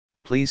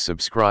Please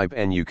subscribe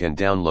and you can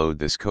download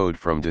this code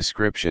from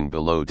description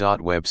below.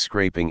 Web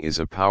scraping is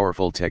a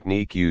powerful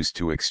technique used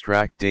to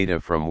extract data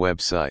from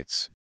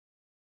websites.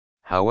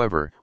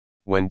 However,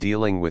 when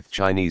dealing with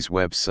Chinese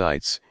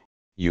websites,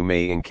 you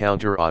may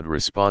encounter odd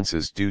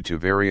responses due to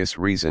various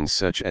reasons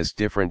such as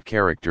different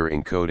character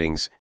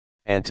encodings,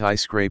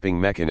 anti-scraping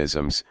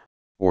mechanisms,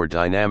 or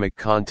dynamic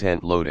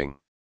content loading.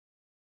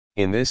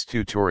 In this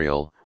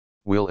tutorial,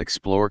 we'll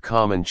explore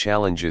common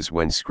challenges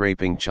when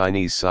scraping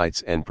Chinese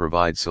sites and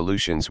provide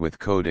solutions with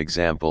code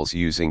examples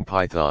using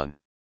Python.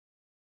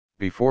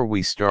 Before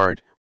we start,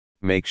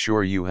 make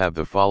sure you have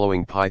the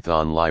following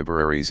Python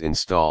libraries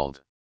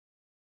installed.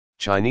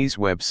 Chinese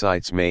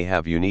websites may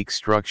have unique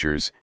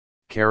structures,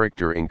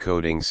 character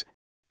encodings,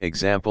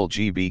 example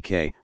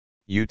GBK,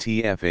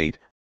 UTF-8,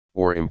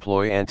 or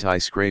employ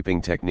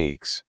anti-scraping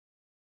techniques.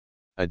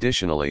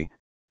 Additionally,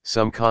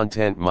 some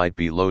content might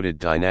be loaded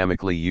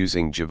dynamically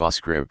using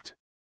JavaScript.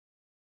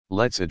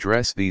 Let's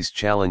address these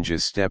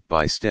challenges step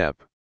by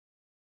step.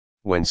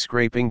 When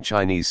scraping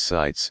Chinese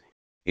sites,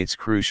 it's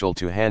crucial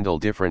to handle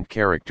different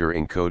character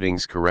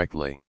encodings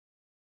correctly.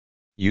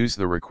 Use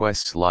the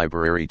requests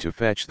library to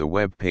fetch the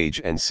web page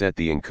and set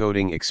the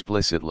encoding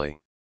explicitly.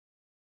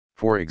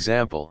 For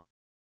example,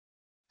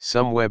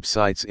 some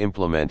websites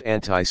implement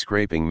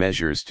anti-scraping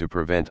measures to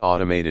prevent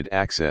automated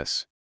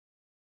access.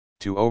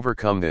 To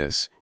overcome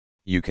this,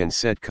 you can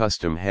set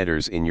custom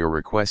headers in your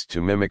request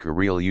to mimic a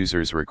real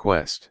user's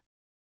request.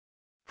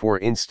 For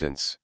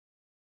instance,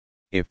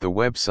 if the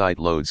website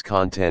loads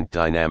content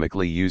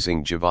dynamically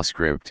using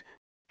JavaScript,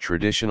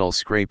 traditional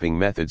scraping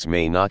methods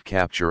may not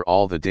capture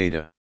all the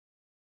data.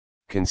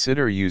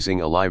 Consider using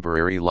a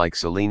library like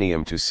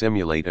Selenium to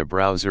simulate a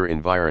browser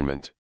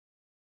environment.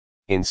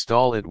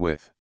 Install it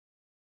with.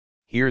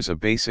 Here's a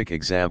basic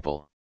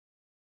example.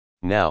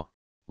 Now,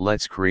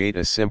 let's create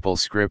a simple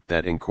script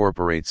that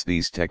incorporates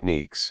these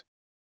techniques.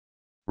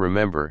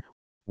 Remember,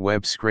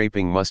 web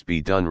scraping must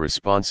be done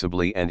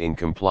responsibly and in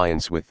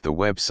compliance with the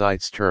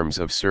website's terms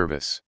of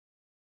service.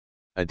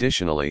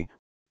 Additionally,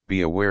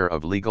 be aware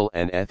of legal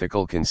and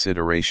ethical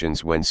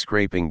considerations when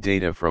scraping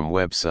data from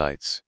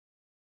websites.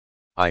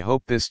 I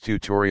hope this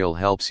tutorial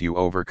helps you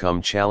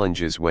overcome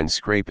challenges when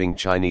scraping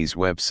Chinese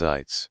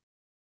websites.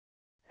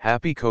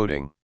 Happy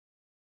coding!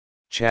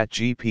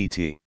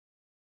 ChatGPT